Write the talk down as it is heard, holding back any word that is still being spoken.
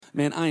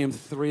Man, I am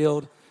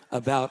thrilled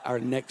about our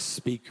next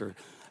speaker.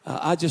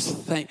 I just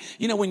think,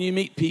 when you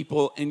meet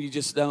people and you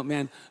just know,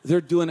 man,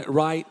 they're doing it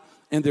right,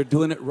 and they're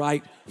doing it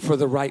right for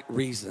the right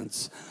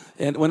reasons.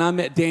 And when I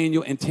met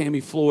Daniel and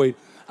Tammy Floyd,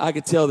 I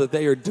could tell that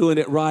they are doing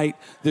it right.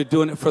 They're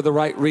doing it for the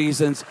right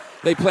reasons.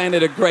 They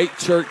planted a great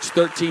church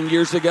 13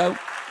 years ago.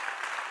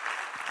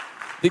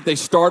 I think they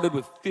started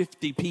with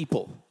 50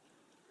 people.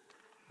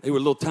 They were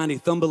a little tiny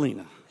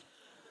Thumbelina.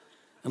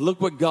 And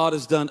look what God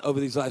has done over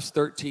these last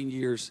 13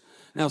 years.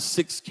 Now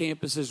 6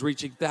 campuses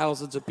reaching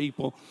thousands of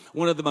people.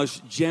 One of the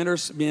most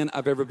generous men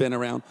I've ever been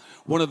around.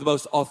 One of the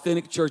most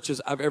authentic churches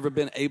I've ever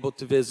been able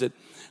to visit.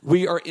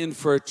 We are in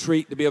for a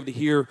treat to be able to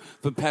hear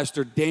from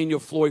Pastor Daniel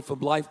Floyd from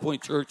Life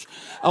Point Church.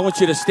 I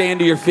want you to stand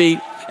to your feet,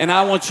 and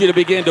I want you to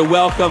begin to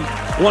welcome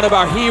one of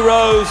our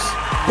heroes.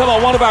 Come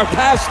on, one of our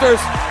pastors,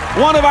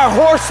 one of our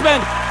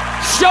horsemen.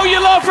 Show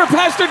your love for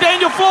Pastor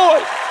Daniel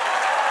Floyd.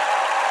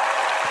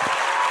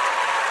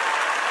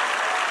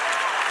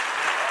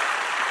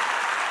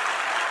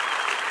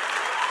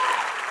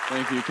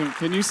 Thank you.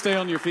 Can you stay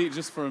on your feet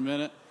just for a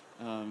minute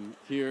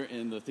here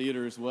in the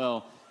theater as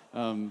well?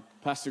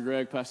 Pastor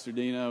Greg, Pastor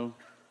Dino,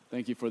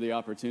 thank you for the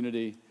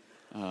opportunity.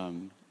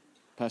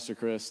 Pastor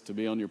Chris, to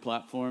be on your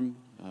platform.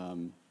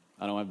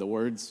 I don't have the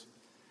words,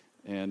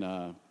 and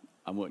I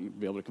wouldn't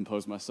be able to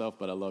compose myself,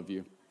 but I love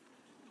you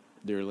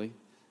dearly.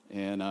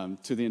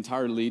 And to the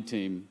entire lead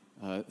team,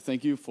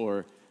 thank you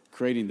for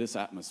creating this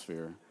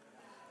atmosphere.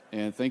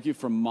 And thank you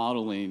for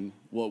modeling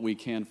what we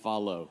can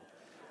follow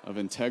of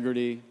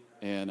integrity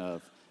and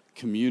of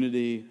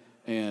community,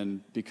 and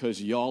because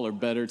y'all are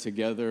better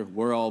together,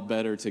 we're all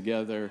better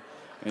together,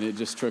 and it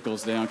just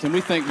trickles down. Can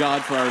we thank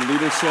God for our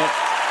leadership?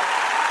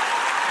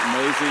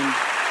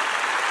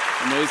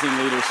 Amazing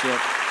leadership.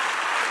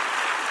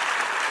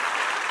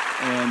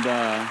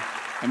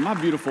 And my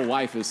beautiful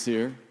wife is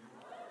here,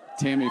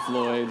 Tammy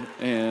Floyd,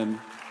 and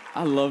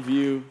I love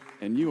you,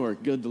 and you are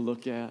good to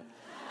look at,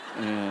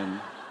 and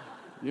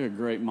you're a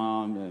great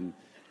mom,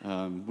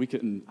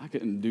 and I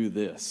couldn't do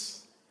this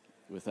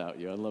without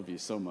you. I love you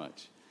so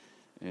much.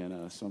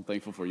 And so I'm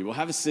thankful for you. Well,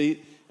 have a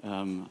seat.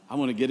 I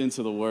want to get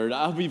into the Word.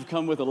 I hope you've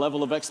come with a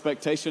level of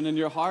expectation in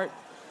your heart,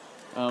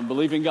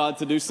 believing God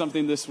to do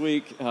something this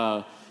week.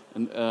 A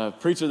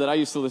preacher that I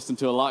used to listen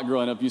to a lot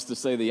growing up used to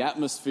say the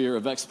atmosphere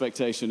of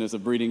expectation is a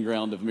breeding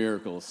ground of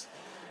miracles.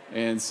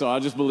 And so I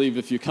just believe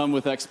if you come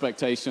with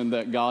expectation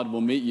that God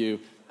will meet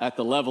you at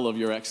the level of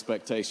your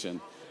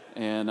expectation.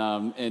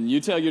 And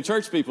you tell your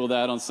church people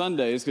that on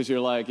Sundays, because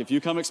you're like, if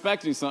you come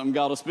expecting something,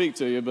 God will speak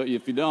to you, but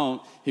if you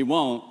don't, He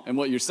won't. And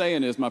what you're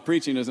saying is, my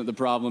preaching isn't the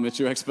problem, it's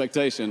your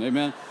expectation.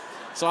 Amen?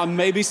 So I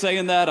may be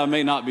saying that, I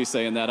may not be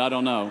saying that, I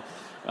don't know.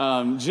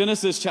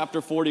 Genesis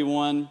chapter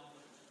 41,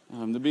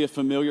 to be a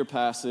familiar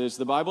passage,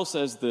 the Bible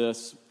says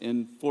this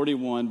in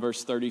 41,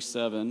 verse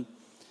 37.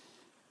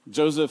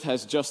 Joseph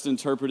has just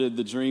interpreted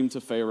the dream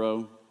to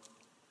Pharaoh.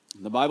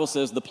 The Bible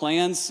says, the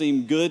plans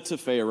seemed good to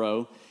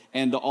Pharaoh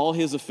and to all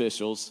his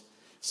officials.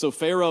 So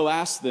Pharaoh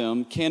asked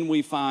them, can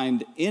we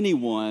find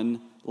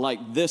anyone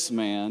like this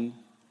man,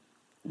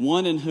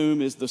 one in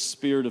whom is the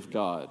Spirit of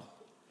God?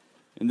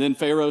 And then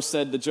Pharaoh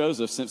said to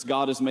Joseph, since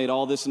God has made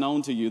all this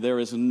known to you, there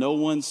is no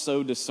one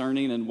so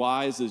discerning and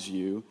wise as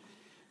you.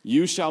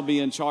 You shall be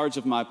in charge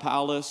of my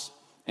palace,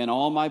 and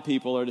all my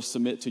people are to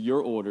submit to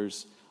your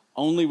orders.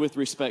 Only with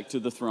respect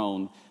to the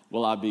throne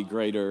will I be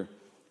greater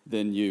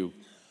than you.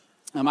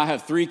 I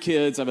have 3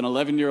 kids. I have an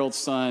 11-year-old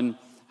son,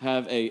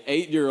 have a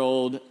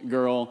 8-year-old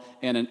girl,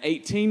 and an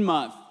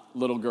 18-month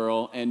little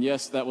girl, and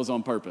yes, that was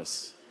on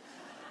purpose.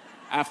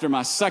 After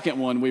my second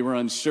one, we were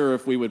unsure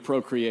if we would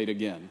procreate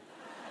again,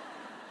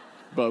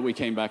 but we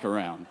came back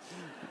around.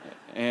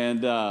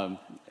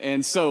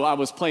 And so I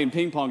was playing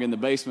ping pong in the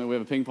basement. We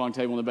have a ping pong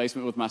table in the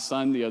basement with my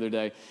son the other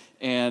day,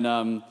 and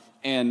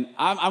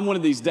I'm one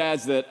of these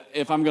dads that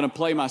if I'm going to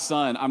play my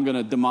son, I'm going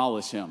to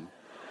demolish him.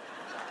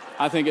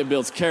 I think it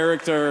builds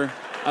character.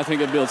 I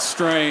think it builds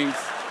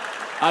strength.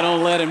 I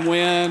don't let him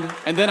win.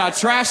 And then I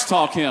trash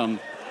talk him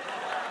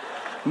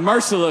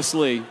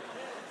mercilessly.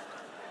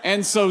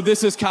 And so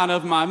this is kind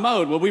of my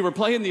mode. Well, we were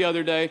playing the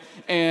other day,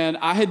 and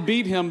I had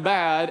beat him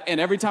bad, and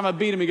every time I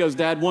beat him, he goes,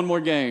 Dad, one more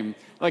game.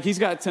 Like, he's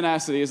got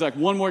tenacity. He's like,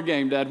 one more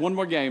game, Dad, one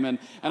more game. And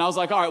I was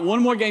like, all right,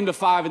 one more game to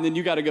 5, and then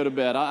you got to go to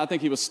bed. I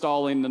think he was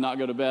stalling to not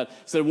go to bed. I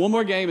said, one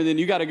more game, and then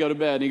you got to go to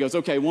bed. And he goes,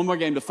 okay, one more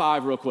game to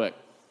 5 real quick.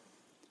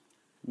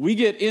 We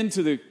get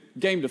into the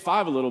game to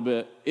 5 a little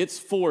bit. It's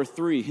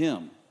 4-3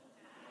 him.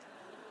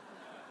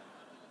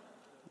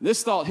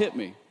 This thought hit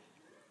me.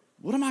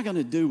 What am I going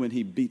to do when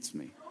he beats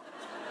me?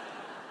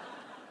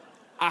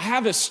 I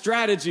have a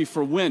strategy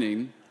for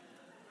winning.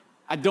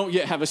 I don't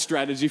yet have a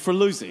strategy for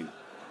losing.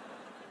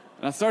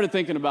 And I started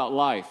thinking about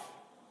life.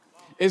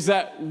 Is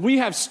that we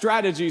have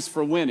strategies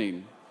for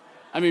winning.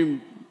 I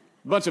mean,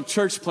 a bunch of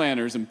church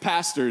planners and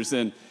pastors,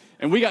 and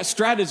we got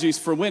strategies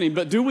for winning,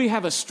 but do we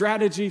have a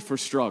strategy for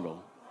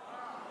struggle?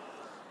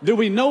 Do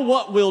we know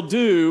what we'll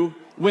do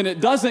when it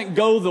doesn't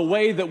go the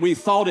way that we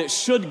thought it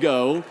should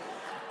go,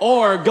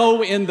 or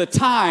go in the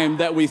time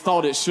that we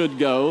thought it should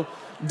go,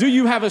 Do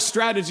you have a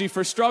strategy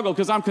for struggle?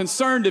 Because I'm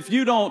concerned if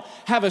you don't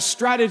have a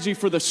strategy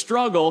for the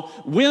struggle,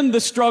 when the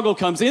struggle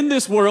comes in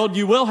this world,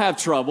 you will have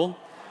trouble.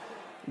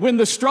 When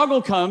the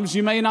struggle comes,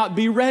 you may not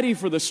be ready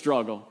for the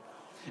struggle.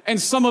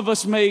 And some of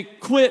us may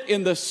quit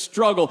in the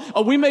struggle.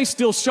 We may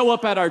still show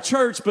up at our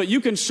church, but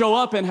you can show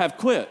up and have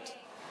quit.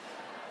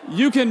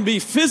 You can be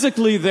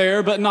physically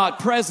there, but not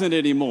present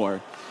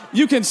anymore.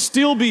 You can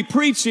still be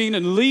preaching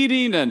and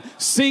leading and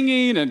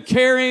singing and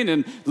caring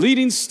and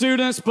leading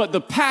students, but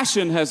the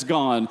passion has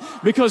gone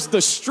because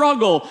the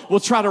struggle will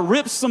try to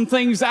rip some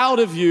things out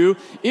of you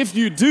if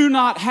you do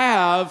not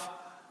have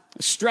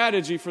a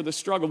strategy for the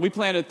struggle. We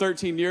planted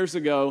 13 years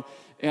ago,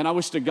 and I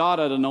wish to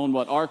God I'd have known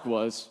what ARC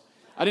was.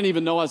 I didn't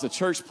even know I was a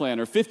church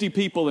planter. 50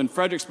 people in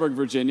Fredericksburg,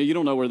 Virginia, you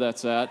don't know where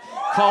that's at,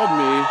 called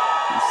me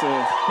and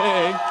said,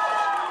 hey,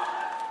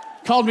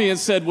 called me and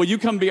said, will you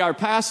come be our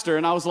pastor?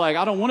 And I was like,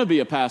 I don't want to be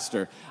a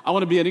pastor. I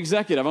want to be an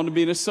executive. I want to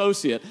be an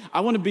associate.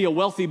 I want to be a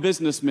wealthy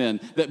businessman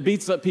that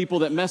beats up people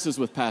that messes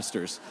with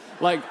pastors.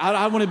 Like,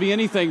 I want to be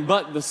anything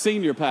but the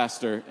senior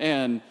pastor.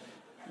 And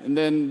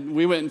then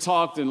we went and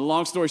talked, and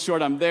long story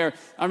short, I'm there.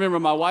 I remember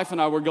my wife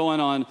and I were going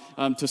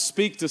on to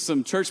speak to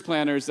some church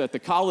planners at the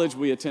college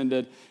we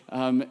attended.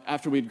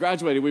 After we'd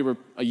graduated, we were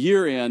a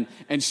year in,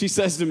 and she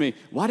says to me,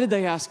 why did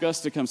they ask us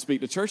to come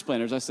speak to church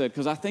planners? I said,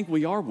 because I think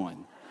we are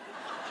one.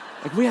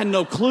 Like, we had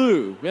no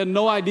clue. We had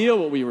no idea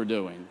what we were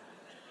doing.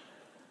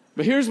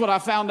 But here's what I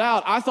found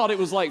out. I thought it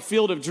was like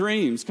Field of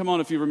Dreams. Come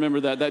on, if you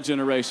remember that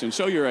generation.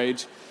 Show your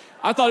age.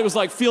 I thought it was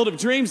like Field of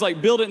Dreams,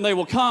 like build it and they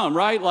will come,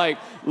 right? Like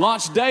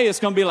launch day, it's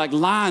going to be like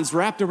lines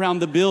wrapped around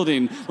the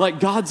building. Like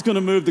God's going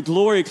to move, the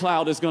glory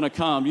cloud is going to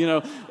come, you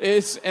know.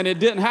 And it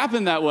didn't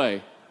happen that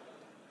way.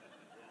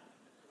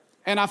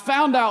 And I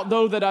found out,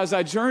 though, that as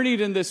I journeyed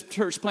in this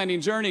church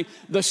planting journey,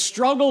 the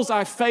struggles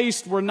I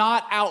faced were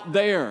not out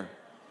there.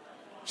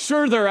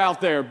 Sure, they're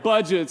out there,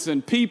 budgets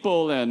and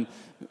people and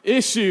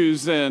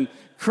issues and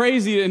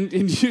crazy. And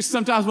you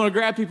sometimes want to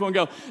grab people and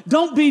go,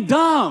 don't be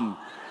dumb.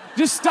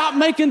 Just stop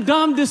making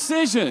dumb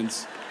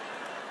decisions.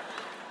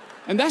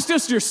 And that's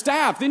just your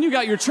staff. Then you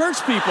got your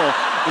church people.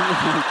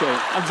 Okay,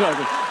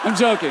 I'm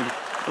joking.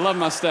 I love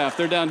my staff.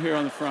 They're down here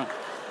on the front.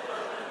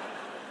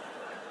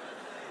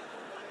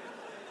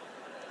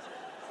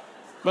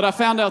 But I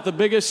found out the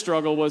biggest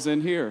struggle was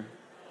in here.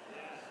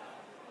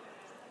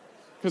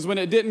 Because when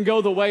it didn't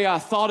go the way I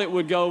thought it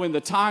would go in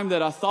the time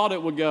that I thought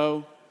it would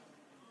go,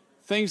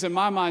 things in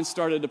my mind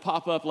started to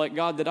pop up like,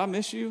 God, did I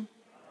miss you?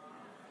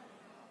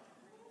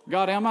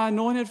 God, am I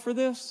anointed for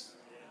this?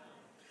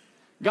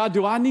 God,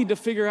 do I need to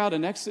figure out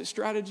an exit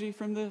strategy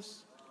from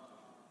this?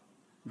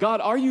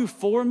 God, are you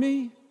for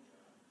me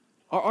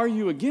or are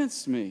you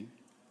against me?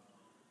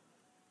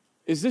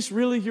 Is this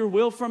really your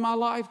will for my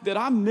life? Did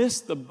I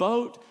miss the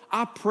boat?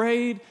 I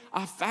prayed,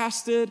 I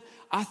fasted,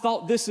 I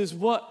thought this is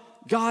what,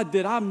 God,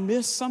 did I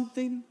miss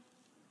something?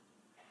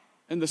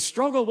 And the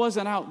struggle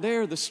wasn't out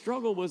there, the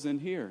struggle was in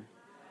here.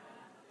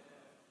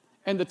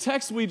 And the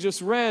text we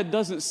just read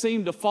doesn't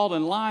seem to fall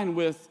in line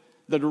with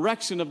the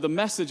direction of the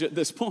message at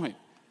this point.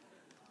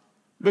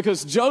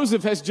 Because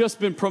Joseph has just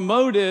been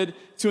promoted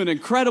to an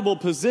incredible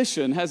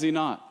position, has he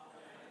not?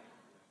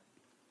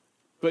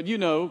 But you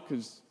know,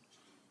 because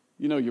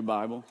you know your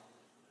Bible,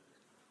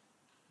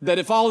 that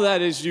if all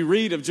that is you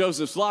read of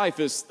Joseph's life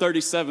is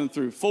 37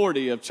 through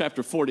 40 of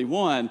chapter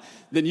 41,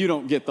 then you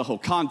don't get the whole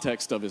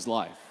context of his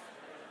life.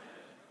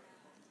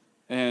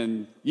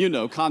 And you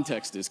know,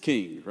 context is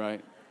king,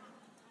 right?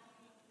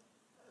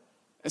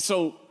 And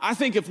so I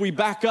think if we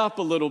back up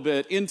a little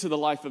bit into the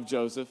life of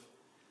Joseph,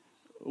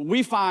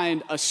 we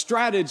find a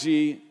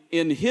strategy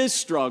in his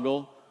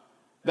struggle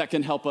that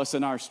can help us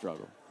in our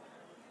struggle.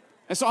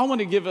 And so I want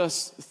to give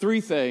us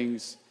 3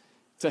 things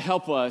to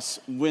help us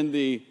when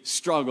the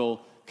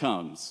struggle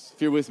comes.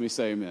 If you're with me,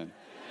 say amen. Amen.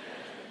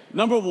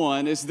 Number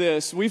 1 is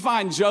this. We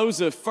find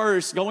Joseph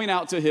first going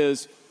out to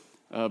his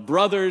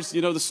brothers,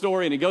 you know the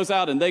story, and he goes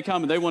out and they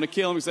come and they want to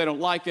kill him because they don't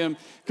like him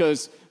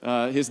because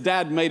his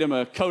dad made him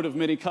a coat of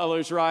many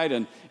colors, right?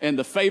 And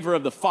the favor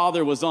of the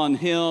father was on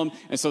him,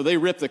 and so they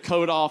ripped the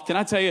coat off. Can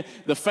I tell you,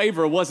 the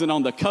favor wasn't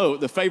on the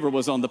coat, the favor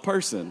was on the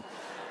person.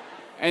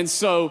 And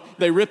so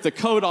they ripped the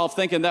coat off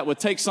thinking that would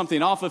take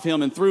something off of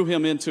him and threw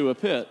him into a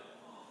pit.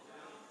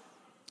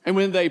 And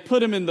when they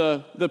put him in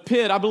the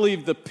pit, I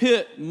believe the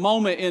pit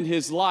moment in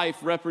his life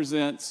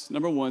represents,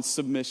 number 1,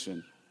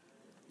 submission.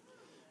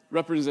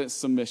 Represents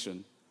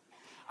submission.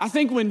 I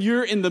think when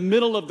you're in the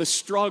middle of the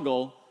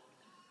struggle,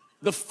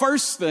 the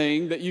first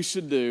thing that you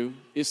should do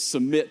is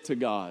submit to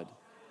God.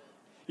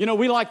 You know,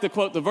 we like to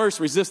quote the verse,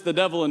 resist the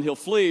devil and he'll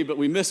flee, but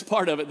we miss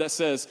part of it that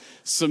says,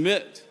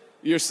 submit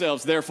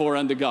yourselves therefore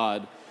unto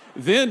God,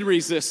 then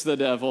resist the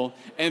devil,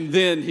 and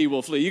then he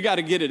will flee. You got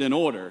to get it in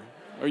order.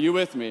 Are you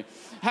with me?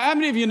 How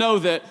many of you know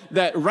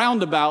that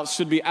roundabouts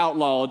should be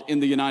outlawed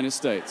in the United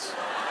States?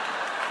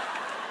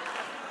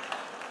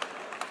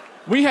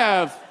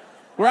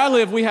 Where I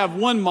live, we have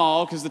one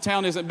mall because the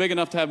town isn't big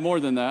enough to have more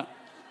than that.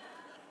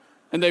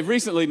 And they've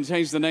recently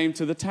changed the name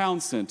to the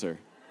town center.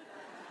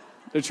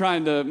 They're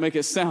trying to make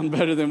it sound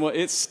better than what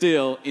it's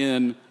still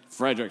in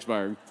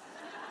Fredericksburg.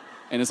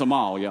 And it's a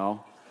mall,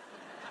 y'all.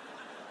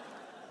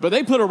 But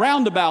they put a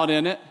roundabout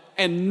in it,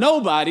 and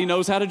nobody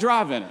knows how to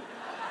drive in it.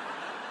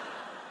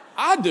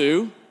 I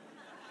do,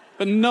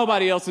 but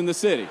nobody else in the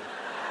city.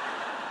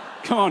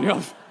 Come on,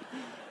 y'all.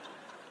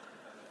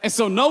 And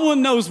so no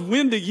one knows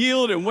when to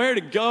yield and where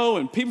to go,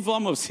 and people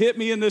almost hit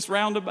me in this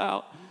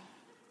roundabout.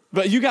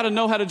 But you got to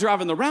know how to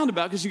drive in the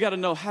roundabout because you got to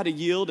know how to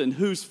yield and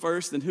who's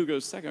first and who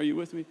goes second. Are you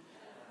with me?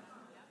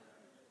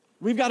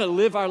 We've got to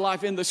live our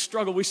life in the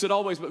struggle. We should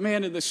always, but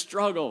man, in the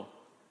struggle,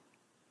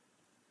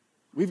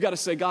 we've got to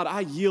say, God,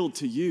 I yield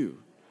to you.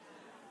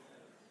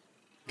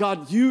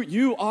 God,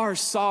 you are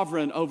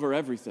sovereign over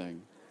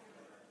everything.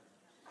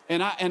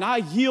 And I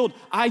yield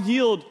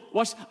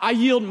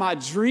my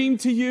dream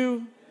to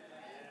you.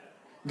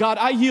 God,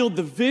 I yield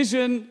the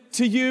vision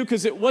to you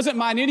because it wasn't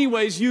mine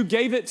anyways. You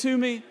gave it to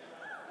me.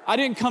 I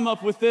didn't come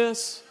up with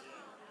this.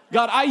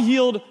 God, I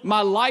yield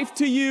my life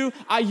to you.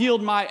 I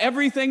yield my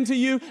everything to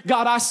you.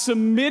 God, I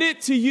submit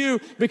it to you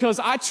because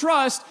I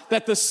trust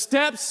that the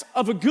steps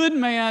of a good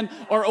man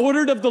are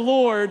ordered of the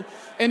Lord.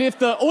 And if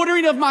the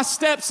ordering of my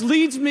steps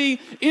leads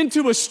me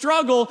into a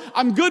struggle,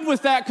 I'm good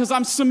with that because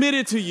I'm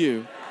submitted to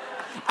you.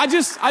 I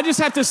just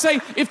have to say,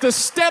 if the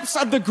steps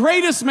of the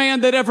greatest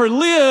man that ever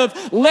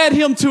lived led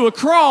him to a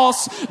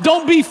cross,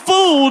 don't be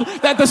fooled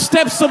that the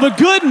steps of a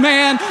good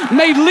man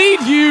may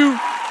lead you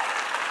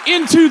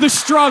into the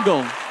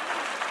struggle.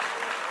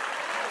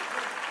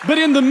 But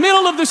in the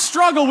middle of the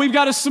struggle, we've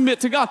got to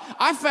submit to God.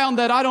 I found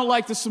that I don't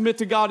like to submit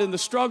to God in the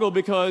struggle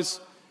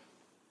because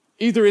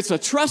either it's a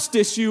trust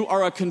issue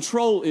or a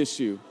control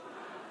issue.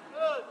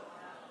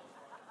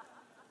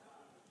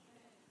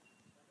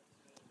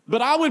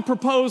 But I would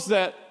propose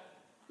that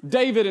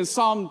David in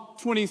Psalm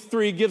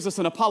 23 gives us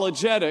an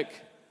apologetic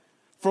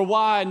for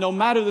why, no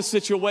matter the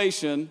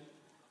situation,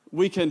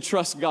 we can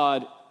trust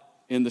God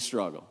in the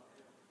struggle.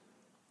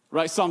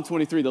 Right? Psalm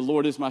 23, the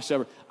Lord is my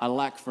shepherd. I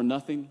lack for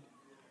nothing.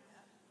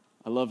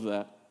 I love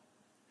that.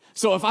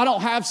 So if I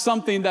don't have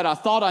something that I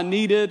thought I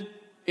needed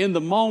in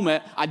the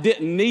moment, I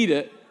didn't need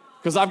it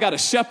because I've got a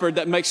shepherd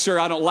that makes sure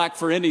I don't lack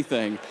for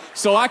anything.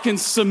 So I can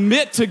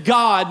submit to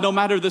God no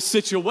matter the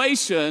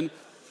situation.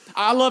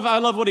 I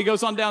love what he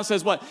goes on down and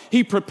says what?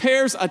 He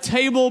prepares a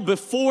table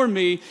before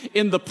me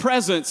in the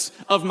presence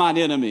of mine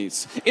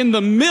enemies, in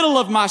the middle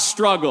of my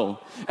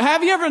struggle.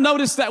 Have you ever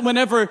noticed that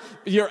whenever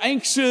you're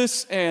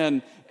anxious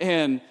and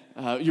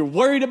you're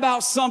worried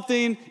about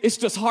something, it's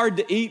just hard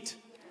to eat?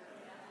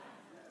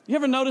 You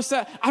ever notice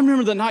that? I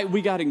remember the night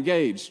we got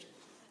engaged.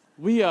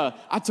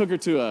 I took her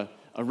to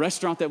a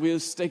restaurant a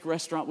steak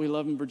restaurant we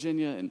love in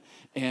Virginia,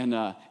 and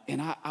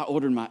I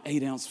ordered my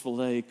 8-ounce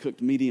filet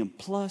cooked medium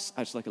plus.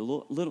 I just like a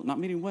little, not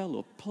medium well, a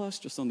little plus,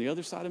 just on the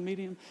other side of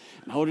medium.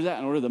 And I ordered that,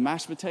 and I ordered the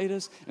mashed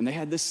potatoes, and they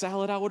had this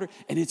salad I ordered,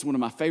 and it's one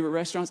of my favorite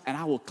restaurants, and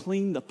I will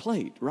clean the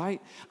plate,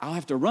 right? I'll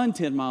have to run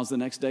 10 miles the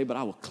next day, but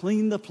I will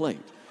clean the plate.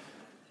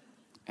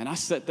 And I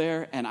sat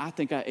there, and I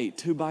think I ate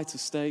 2 bites of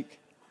steak.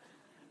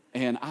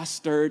 And I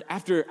stirred.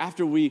 After I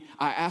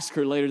asked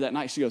her later that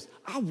night, she goes,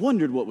 I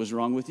wondered what was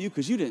wrong with you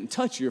because you didn't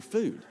touch your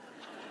food.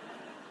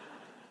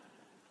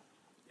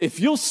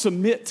 If you'll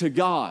submit to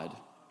God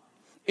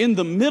in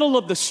the middle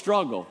of the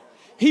struggle,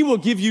 he will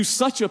give you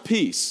such a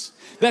peace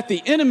that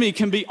the enemy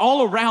can be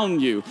all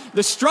around you.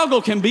 The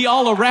struggle can be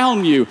all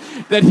around you.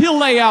 That he'll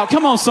lay out,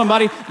 come on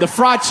somebody, the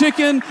fried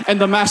chicken and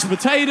the mashed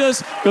potatoes,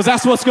 because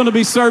that's what's going to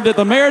be served at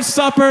the marriage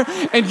supper.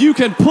 And you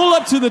can pull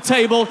up to the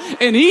table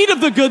and eat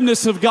of the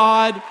goodness of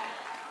God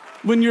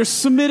when you're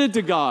submitted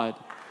to God.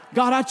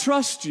 God, I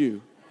trust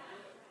you.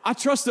 I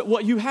trust that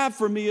what you have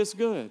for me is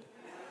good.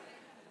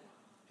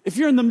 If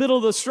you're in the middle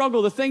of the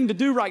struggle, the thing to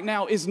do right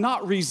now is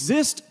not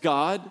resist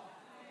God,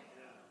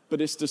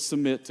 but it's to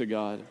submit to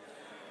God.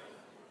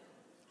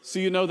 So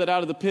you know that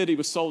out of the pit, he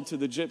was sold to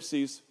the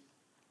gypsies,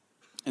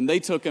 and they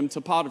took him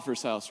to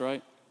Potiphar's house,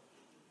 right?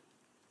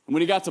 And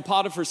when he got to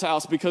Potiphar's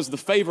house, because the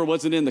favor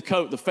wasn't in the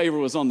coat, the favor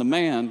was on the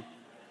man,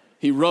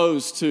 he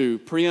rose to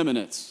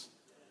preeminence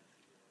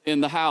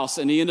in the house,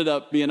 and he ended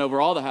up being over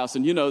all the house.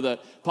 And you know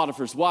that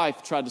Potiphar's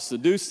wife tried to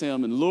seduce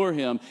him and lure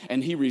him,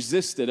 and he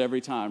resisted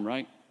every time,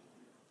 right?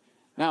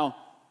 Now,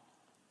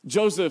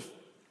 Joseph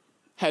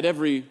had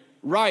every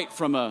right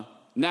from a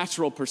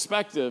natural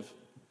perspective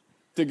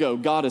to go,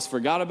 God has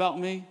forgot about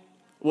me,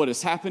 what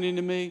is happening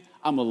to me.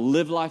 I'm going to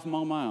live life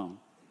on my own.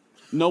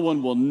 No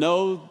one will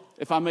know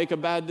if I make a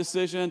bad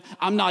decision.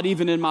 I'm not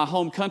even in my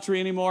home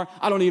country anymore.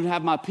 I don't even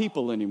have my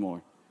people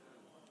anymore.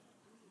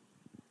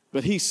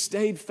 But he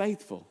stayed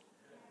faithful.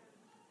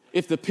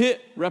 If the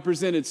pit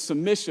represented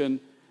submission,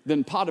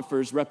 then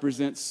Potiphar's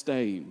represents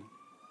staying.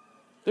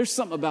 There's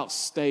something about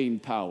staying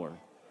power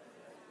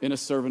in a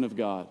servant of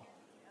God.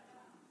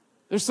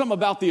 There's something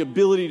about the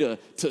ability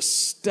to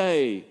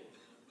stay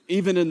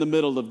even in the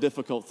middle of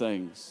difficult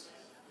things.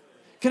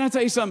 Can I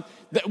tell you something?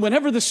 That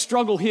whenever the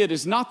struggle hit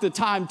is not the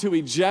time to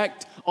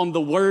eject on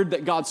the word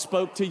that God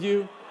spoke to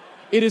you.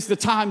 It is the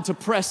time to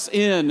press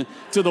in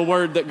to the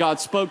word that God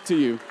spoke to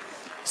you.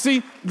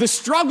 See, the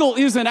struggle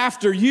isn't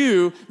after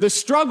you. The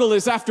struggle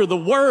is after the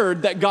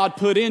word that God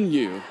put in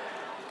you.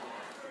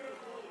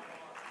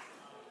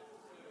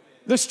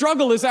 The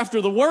struggle is after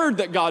the word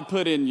that God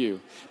put in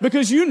you,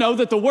 because you know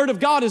that the word of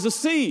God is a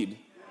seed.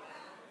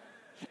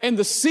 And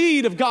the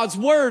seed of God's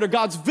word or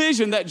God's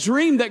vision, that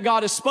dream that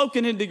God has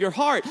spoken into your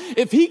heart,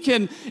 if he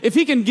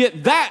can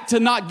get that to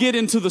not get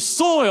into the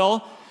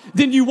soil,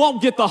 then you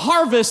won't get the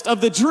harvest of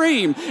the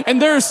dream.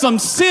 And there are some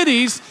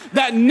cities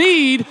that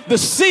need the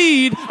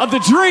seed of the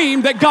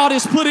dream that God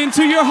has put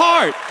into your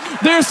heart.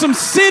 There are some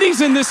cities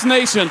in this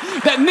nation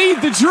that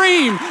need the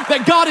dream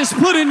that God has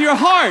put in your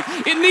heart.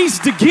 It needs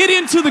to get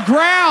into the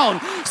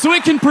ground so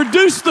it can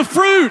produce the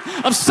fruit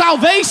of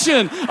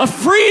salvation, of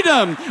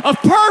freedom, of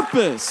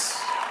purpose.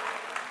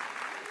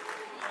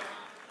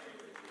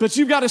 But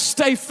you've got to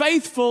stay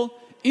faithful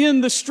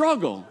in the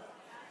struggle.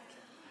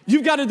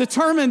 You've got to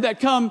determine that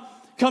come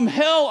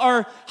hell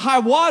or high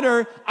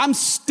water, I'm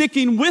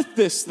sticking with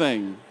this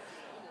thing.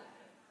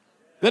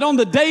 That on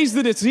the days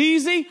that it's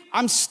easy,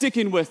 I'm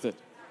sticking with it.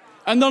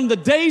 And on the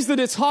days that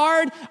it's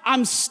hard,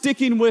 I'm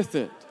sticking with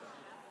it.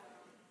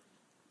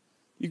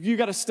 You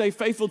got to stay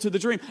faithful to the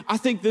dream. I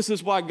think this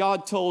is why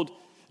God told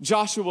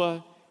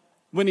Joshua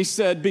when he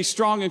said, be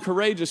strong and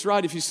courageous,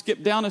 right? If you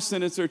skip down a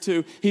sentence or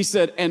two, he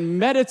said, and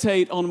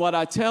meditate on what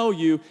I tell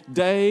you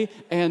day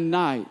and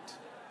night.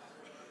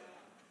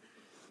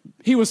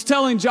 He was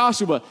telling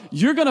Joshua,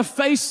 you're going to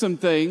face some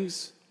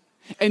things,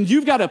 and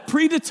you've got to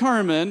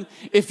predetermine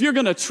if you're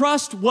going to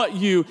trust what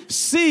you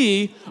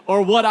see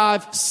or what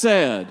I've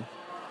said.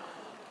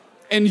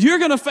 And you're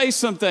going to face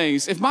some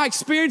things. If my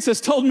experience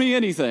has told me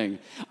anything,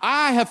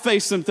 I have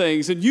faced some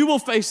things, and you will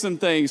face some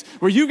things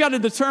where you got to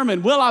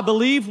determine, will I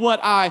believe what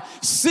I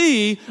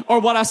see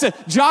or what I said?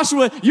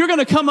 Joshua, you're going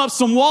to come up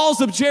some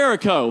walls of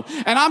Jericho,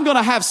 and I'm going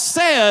to have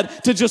said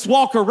to just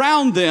walk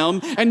around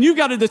them, and you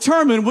got to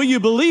determine, will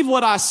you believe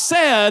what I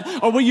said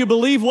or will you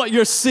believe what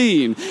you're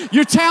seeing?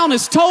 Your town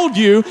has told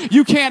you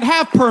you can't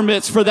have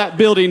permits for that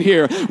building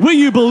here. Will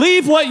you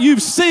believe what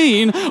you've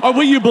seen or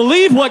will you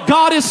believe what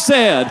God has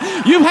said?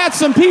 You've had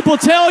some people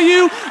tell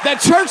you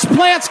that church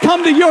plants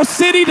come to your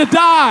city to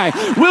die.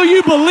 Will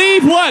you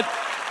believe what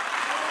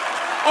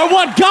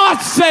God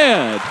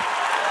said?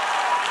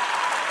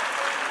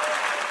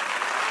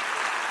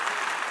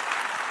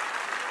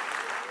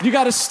 You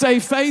got to stay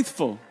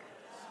faithful.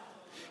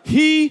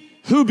 He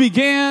who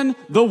began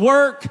the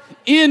work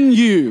in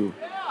you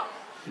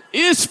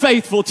is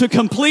faithful to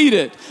complete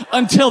it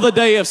until the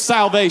day of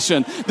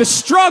salvation. The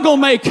struggle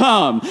may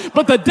come,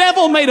 but the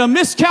devil made a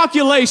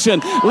miscalculation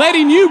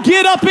letting you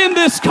get up in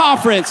this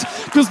conference,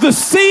 because the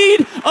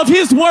seed of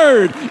his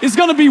word is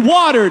going to be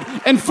watered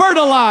and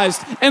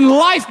fertilized and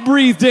life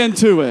breathed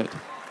into it.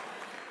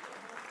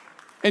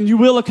 And you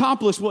will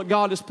accomplish what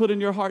God has put in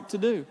your heart to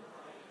do.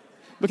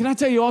 But can I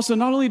tell you also,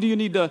 not only do you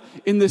need to,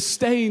 in this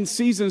staying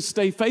season,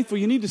 stay faithful,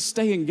 you need to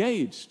stay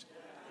engaged.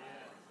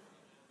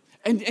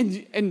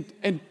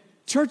 And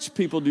church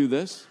people do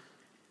this.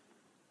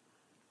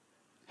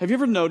 Have you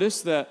ever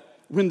noticed that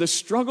when the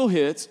struggle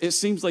hits, it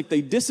seems like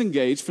they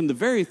disengage from the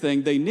very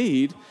thing they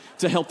need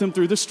to help them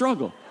through the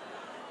struggle?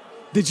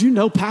 Did you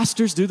know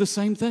pastors do the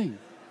same thing?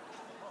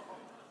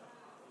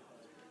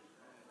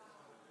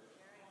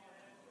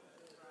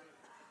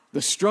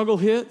 The struggle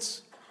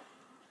hits,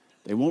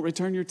 they won't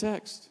return your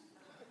text.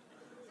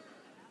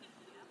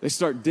 They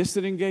start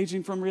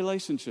disengaging from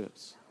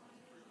relationships.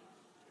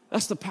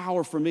 That's the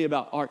power for me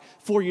about art.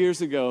 4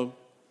 years ago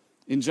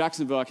in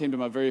Jacksonville, I came to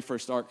my very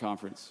first art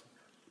conference.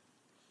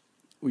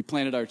 We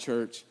planted our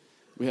church.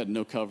 We had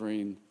no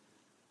covering.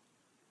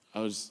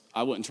 I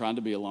wasn't trying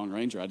to be a Lone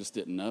Ranger. I just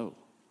didn't know.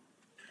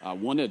 I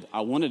wanted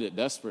it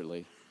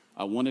desperately.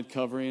 I wanted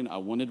covering. I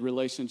wanted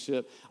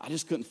relationship. I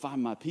just couldn't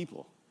find my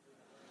people.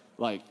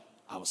 Like,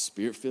 I was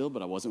spirit-filled,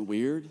 but I wasn't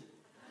weird.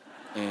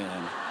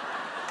 And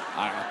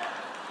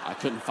I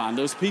couldn't find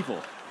those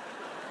people.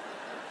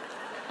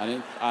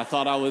 I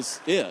thought I was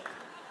it.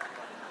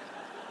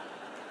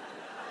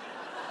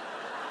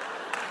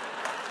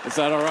 Is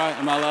that all right?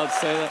 Am I allowed to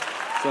say that?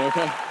 Is that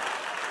okay?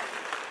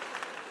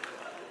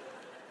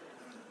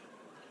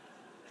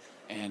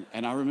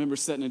 And I remember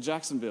sitting in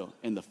Jacksonville,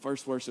 and the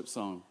first worship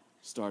song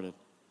started.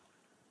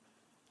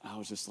 I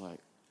was just like,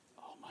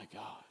 oh my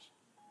gosh,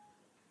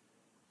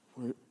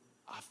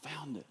 I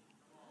found it.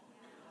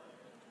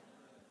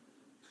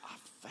 I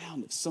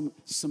found it.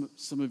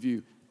 Some of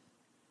you,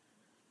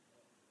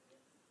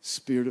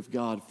 Spirit of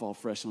God fall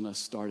fresh on us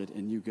started,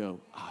 and you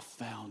go, I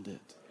found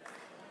it.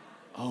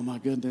 Oh my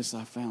goodness,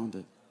 I found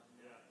it.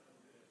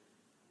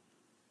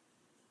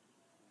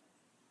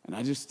 And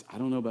I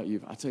don't know about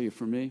you. I tell you,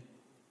 for me,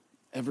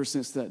 ever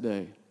since that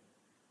day,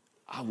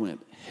 I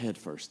went head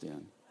first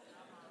in.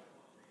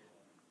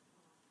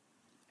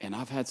 And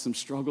I've had some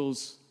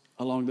struggles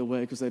along the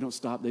way because they don't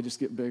stop. They just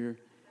get bigger.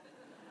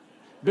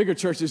 Bigger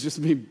churches just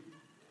mean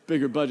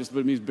bigger budgets,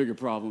 but it means bigger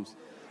problems.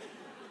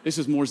 It's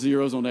just more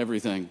zeros on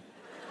everything.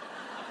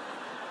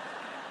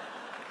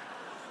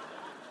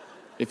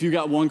 If you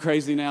got one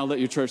crazy now, let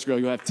your church grow.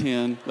 You'll have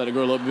 10. Let it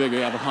grow a little bigger.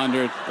 You have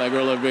 100. Let it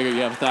grow a little bigger.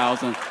 You have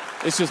 1,000.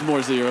 It's just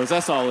more zeros.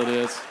 That's all it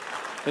is.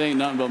 It ain't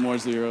nothing but more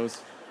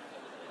zeros.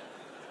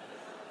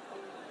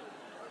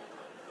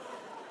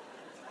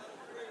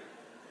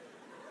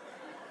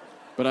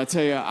 But I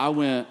tell you, I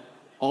went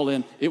all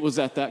in. It was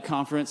at that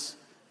conference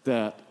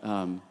that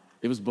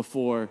it was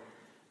before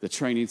the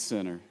training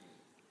center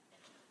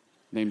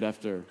named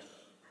after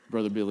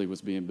Brother Billy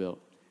was being built.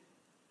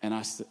 And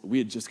we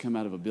had just come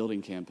out of a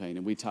building campaign,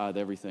 and we tithe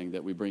everything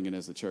that we bring in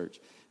as a church.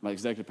 My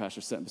executive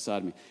pastor sat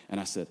beside me, and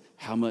I said,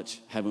 how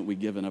much haven't we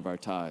given of our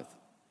tithe?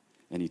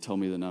 And he told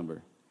me the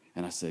number.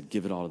 And I said,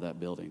 give it all to that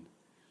building.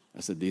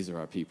 I said, these are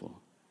our people.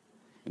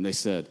 And they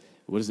said,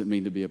 what does it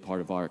mean to be a part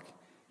of ARC?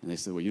 And they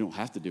said, well, you don't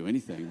have to do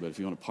anything, but if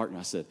you want to partner,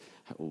 I said,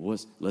 well,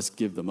 let's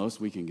give the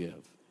most we can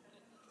give.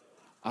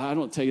 I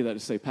don't tell you that to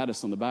say pat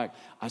us on the back.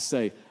 I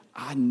say,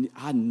 I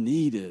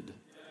needed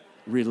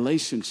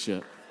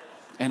relationship.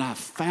 And I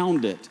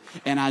found it,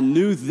 and I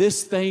knew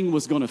this thing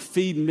was going to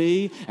feed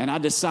me, and I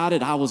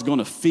decided I was going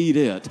to feed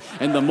it.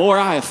 And the more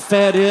I have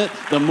fed it,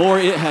 the more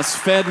it has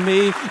fed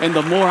me, and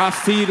the more I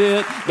feed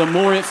it, the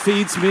more it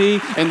feeds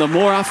me, and the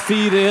more I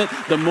feed it,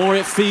 the more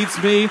it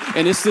feeds me,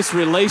 and it's this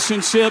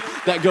relationship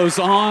that goes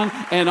on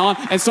and on.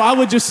 And so I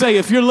would just say,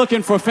 if you're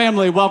looking for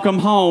family, welcome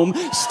home.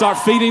 Start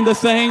feeding the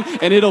thing,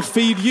 and it'll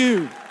feed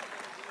you.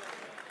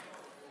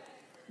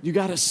 You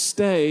got to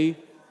stay.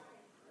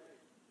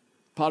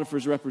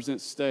 Potiphar's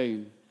represents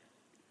staying.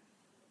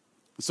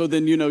 So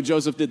then,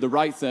 Joseph did the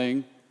right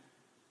thing,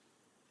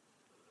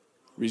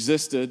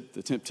 resisted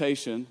the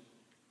temptation,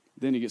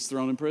 then he gets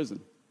thrown in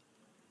prison.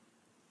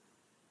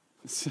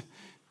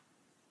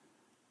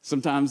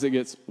 Sometimes it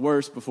gets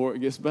worse before it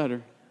gets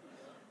better.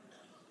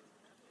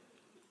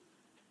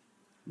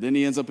 Then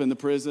he ends up in the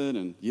prison,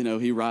 and,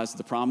 he rises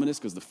to prominence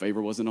because the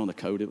favor wasn't on the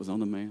coat, it was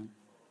on the man.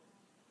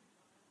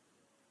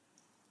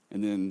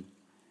 And then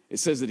it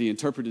says that he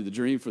interpreted the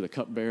dream for the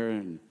cupbearer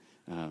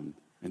and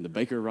the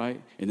baker,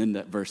 right? And then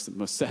that verse, the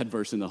most sad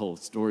verse in the whole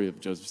story of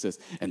Joseph says,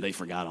 and they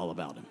forgot all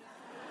about him.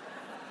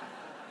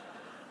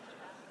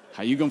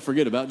 How you going to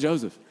forget about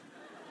Joseph?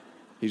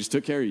 He just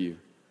took care of you.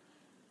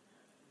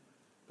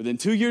 But then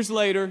 2 years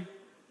later,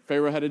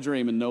 Pharaoh had a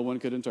dream and no one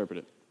could interpret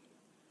it.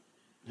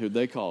 Who'd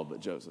they call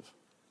but Joseph,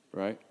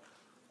 right?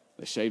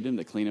 They shaved him,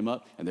 they cleaned him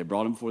up, and they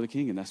brought him before the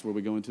king, and that's where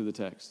we go into the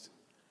text.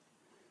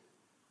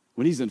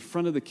 When he's in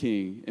front of the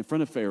king, in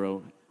front of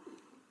Pharaoh,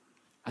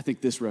 I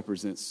think this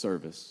represents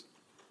service.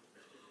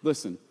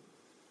 Listen,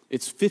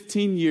 it's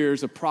 15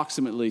 years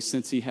approximately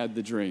since he had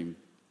the dream.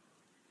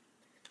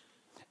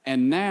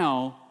 And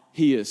now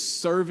he is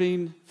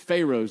serving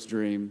Pharaoh's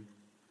dream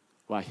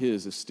while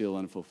his is still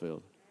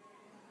unfulfilled.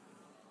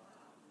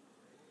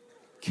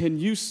 Can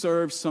you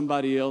serve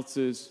somebody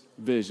else's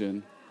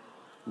vision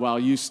while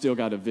you still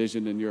got a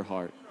vision in your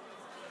heart?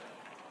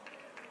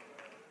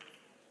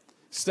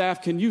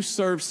 Staff, can you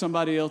serve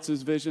somebody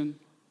else's vision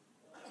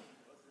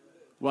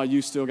while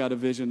you still got a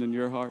vision in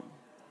your heart?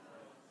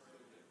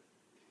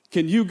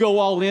 Can you go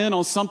all in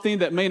on something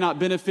that may not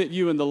benefit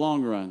you in the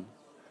long run?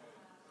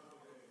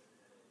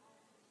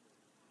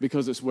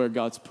 Because it's where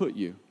God's put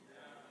you.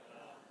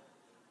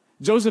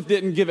 Joseph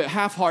didn't give it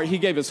half heart, he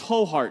gave his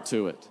whole heart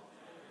to it.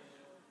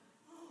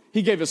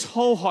 He gave his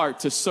whole heart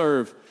to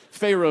serve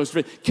Pharaoh's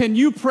dream. Can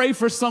you pray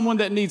for someone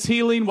that needs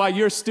healing while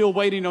you're still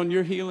waiting on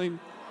your healing?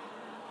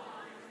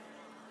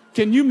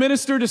 Can you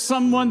minister to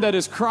someone that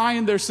is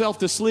crying themselves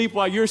to sleep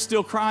while you're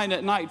still crying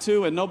at night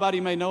too and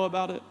nobody may know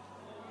about it?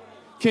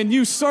 Can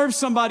you serve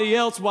somebody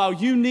else while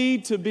you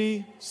need to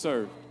be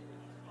served?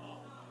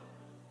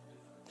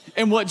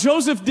 And what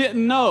Joseph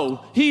didn't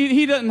know,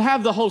 he doesn't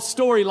have the whole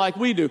story like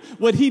we do.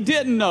 What he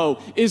didn't know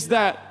is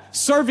that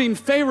serving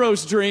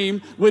Pharaoh's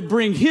dream would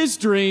bring his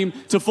dream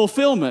to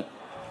fulfillment.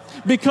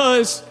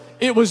 Because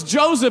it was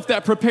Joseph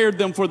that prepared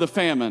them for the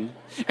famine.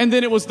 And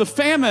then it was the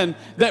famine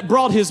that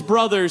brought his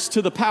brothers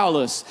to the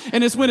palace.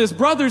 And it's when his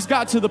brothers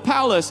got to the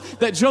palace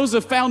that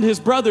Joseph found his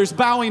brothers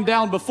bowing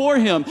down before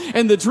him.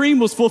 And the dream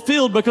was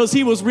fulfilled because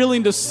he was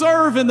willing to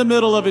serve in the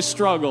middle of his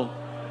struggle.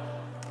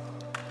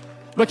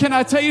 But can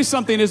I tell you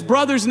something? His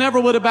brothers never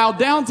would have bowed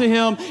down to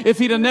him if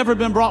he'd have never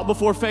been brought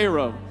before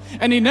Pharaoh.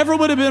 And he never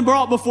would have been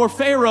brought before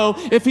Pharaoh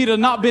if he'd have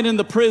not been in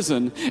the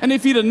prison. And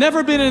if he'd have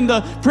never been in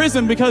the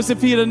prison because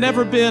if he'd have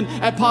never been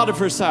at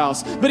Potiphar's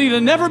house. But he'd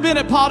have never been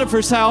at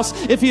Potiphar's house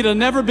if he'd have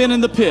never been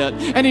in the pit.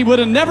 And he would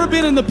have never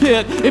been in the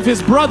pit if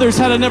his brothers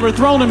had never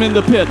thrown him in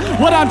the pit.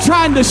 What I'm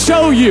trying to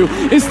show you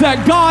is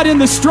that God in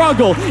the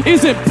struggle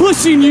isn't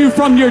pushing you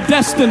from your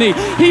destiny.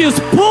 He is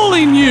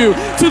pulling you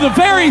to the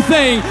very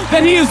thing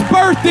that he has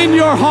birthed in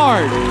your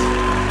heart.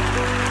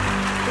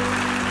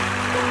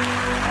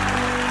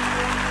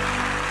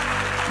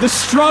 The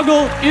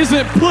struggle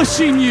isn't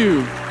pushing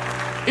you,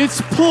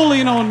 it's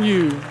pulling on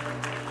you.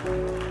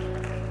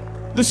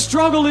 The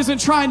struggle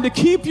isn't trying to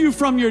keep you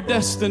from your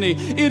destiny.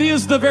 It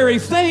is the very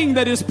thing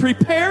that is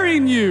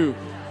preparing you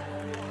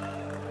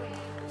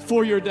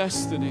for your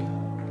destiny.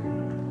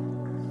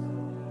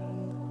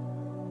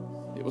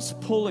 It was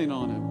pulling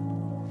on him.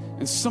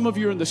 And some of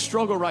you are in the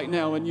struggle right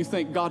now and you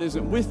think God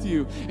isn't with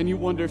you and you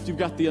wonder if you've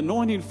got the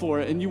anointing for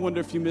it and you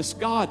wonder if you miss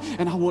God.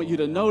 And I want you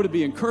to know, to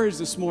be encouraged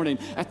this morning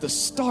at the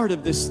start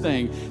of this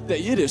thing, that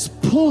it is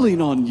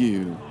pulling on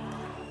you.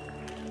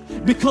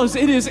 because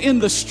it is in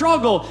the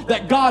struggle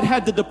that God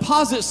had to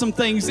deposit some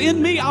things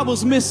in me I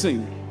was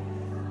missing.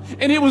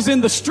 And it was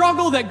in the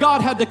struggle that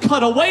God had to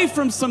cut away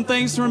from some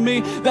things from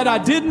me that I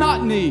did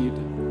not need.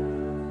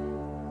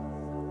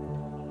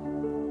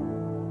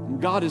 And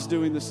God is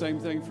doing the same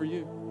thing for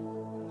you.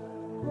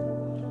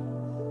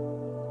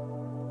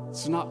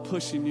 It's not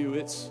pushing you,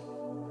 it's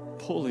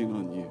pulling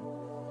on you.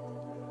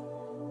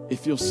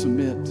 If you'll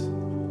submit,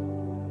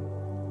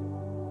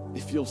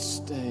 if you'll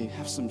stay,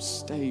 have some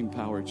staying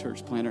power,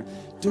 church planter.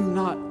 Do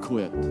not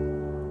quit.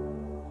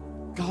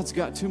 God's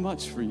got too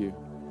much for you.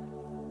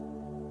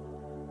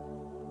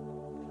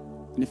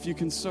 And if you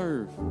can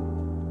serve,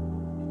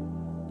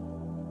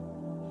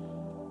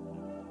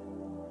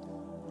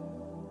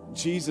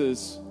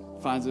 Jesus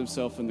finds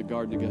himself in the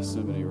Garden of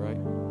Gethsemane, right?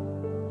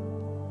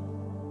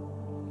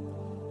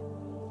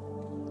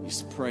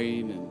 He's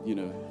praying and,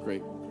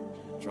 great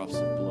drops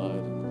of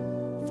blood.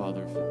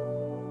 Father, if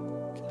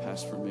it could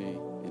pass from me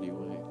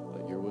anyway,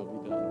 let your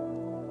will be done.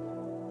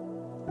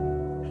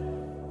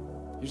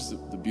 Here's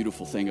the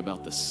beautiful thing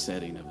about the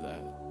setting of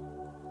that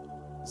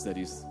is that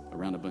he's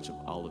around a bunch of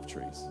olive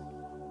trees.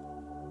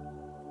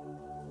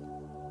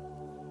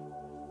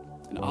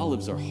 And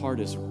olives are hard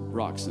as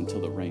rocks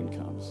until the rain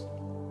comes.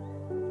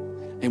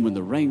 And when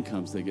the rain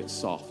comes, they get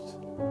soft.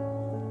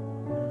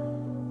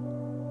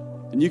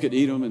 And you could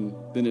eat them and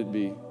then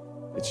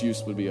its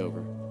use would be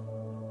over.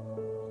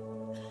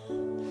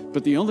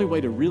 But the only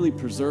way to really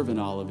preserve an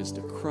olive is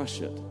to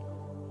crush it.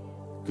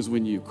 Because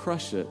when you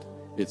crush it,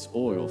 its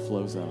oil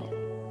flows out.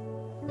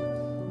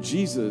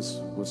 Jesus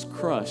was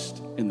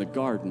crushed in the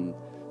garden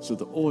so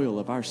the oil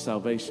of our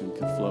salvation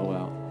could flow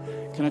out.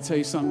 Can I tell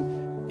you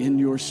something? In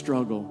your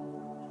struggle,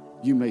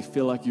 you may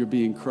feel like you're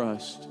being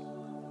crushed,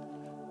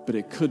 but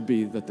it could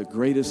be that the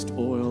greatest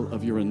oil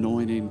of your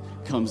anointing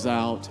comes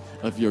out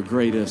of your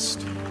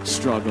greatest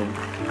struggle.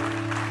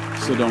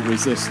 So don't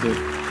resist it.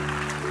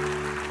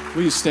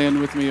 Will you stand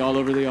with me all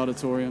over the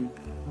auditorium?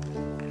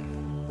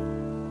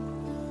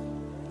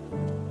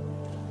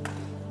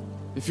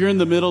 If you're in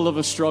the middle of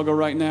a struggle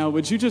right now,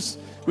 would you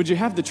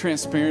have the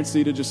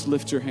transparency to just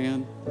lift your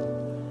hand?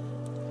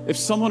 If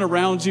someone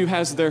around you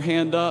has their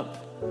hand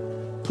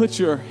up, put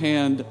your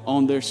hand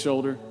on their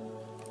shoulder.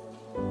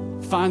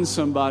 Find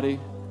somebody.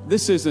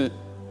 This isn't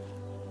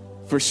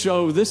for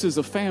show. This is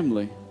a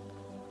family.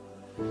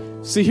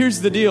 See,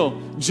 here's the deal.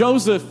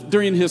 Joseph,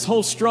 during his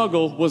whole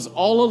struggle, was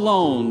all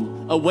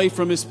alone away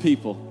from his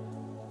people.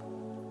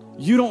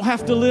 You don't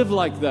have to live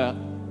like that.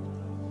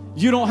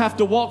 You don't have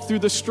to walk through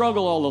the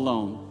struggle all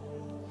alone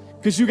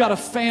because you got a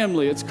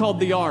family. It's called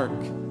the Ark.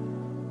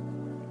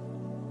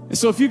 And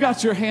so if you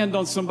got your hand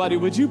on somebody,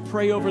 would you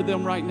pray over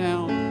them right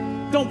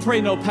now? Don't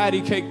pray no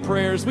patty cake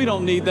prayers. We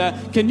don't need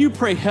that. Can you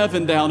pray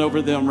heaven down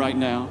over them right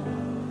now?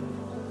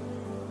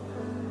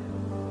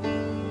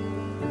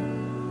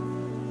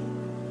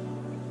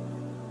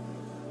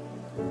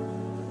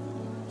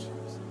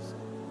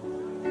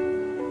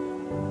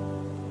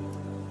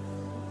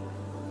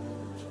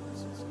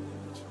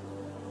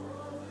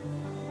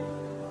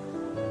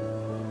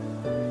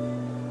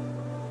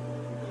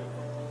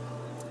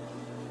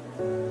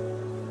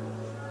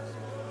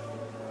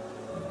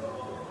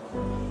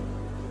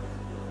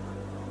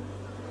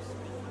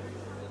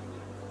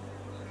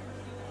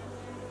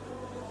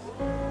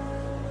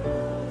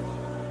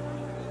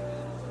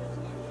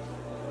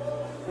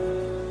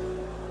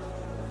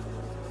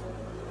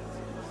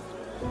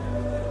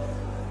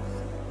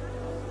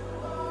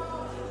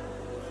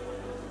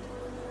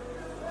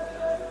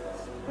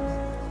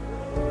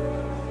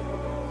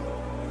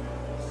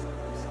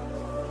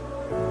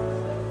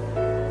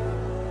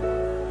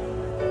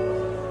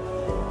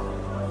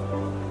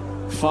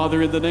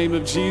 Father, in the name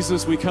of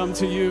Jesus, we come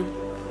to you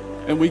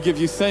and we give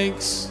you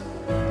thanks,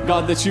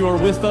 God, that you are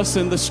with us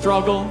in the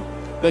struggle,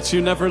 that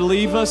you never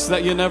leave us,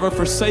 that you never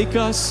forsake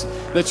us,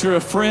 that you're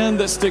a friend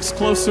that sticks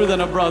closer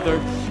than a brother.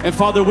 And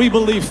Father, we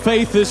believe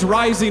faith is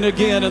rising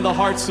again in the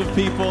hearts of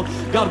people.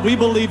 God, we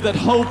believe that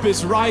hope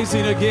is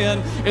rising again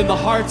in the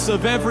hearts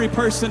of every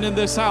person in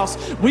this house.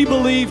 We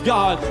believe,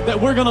 God, that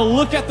we're going to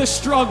look at the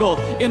struggle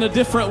in a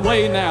different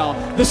way now.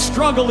 The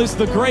struggle is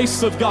the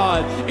grace of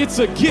God. It's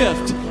a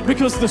gift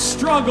because the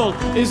struggle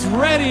is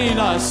readying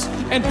us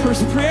and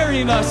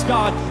preparing us,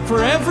 God,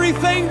 for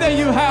everything that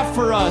you have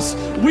for us.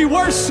 We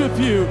worship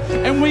you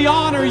and we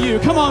honor you.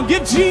 Come on,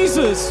 give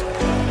Jesus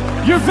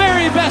your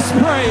very best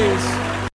praise.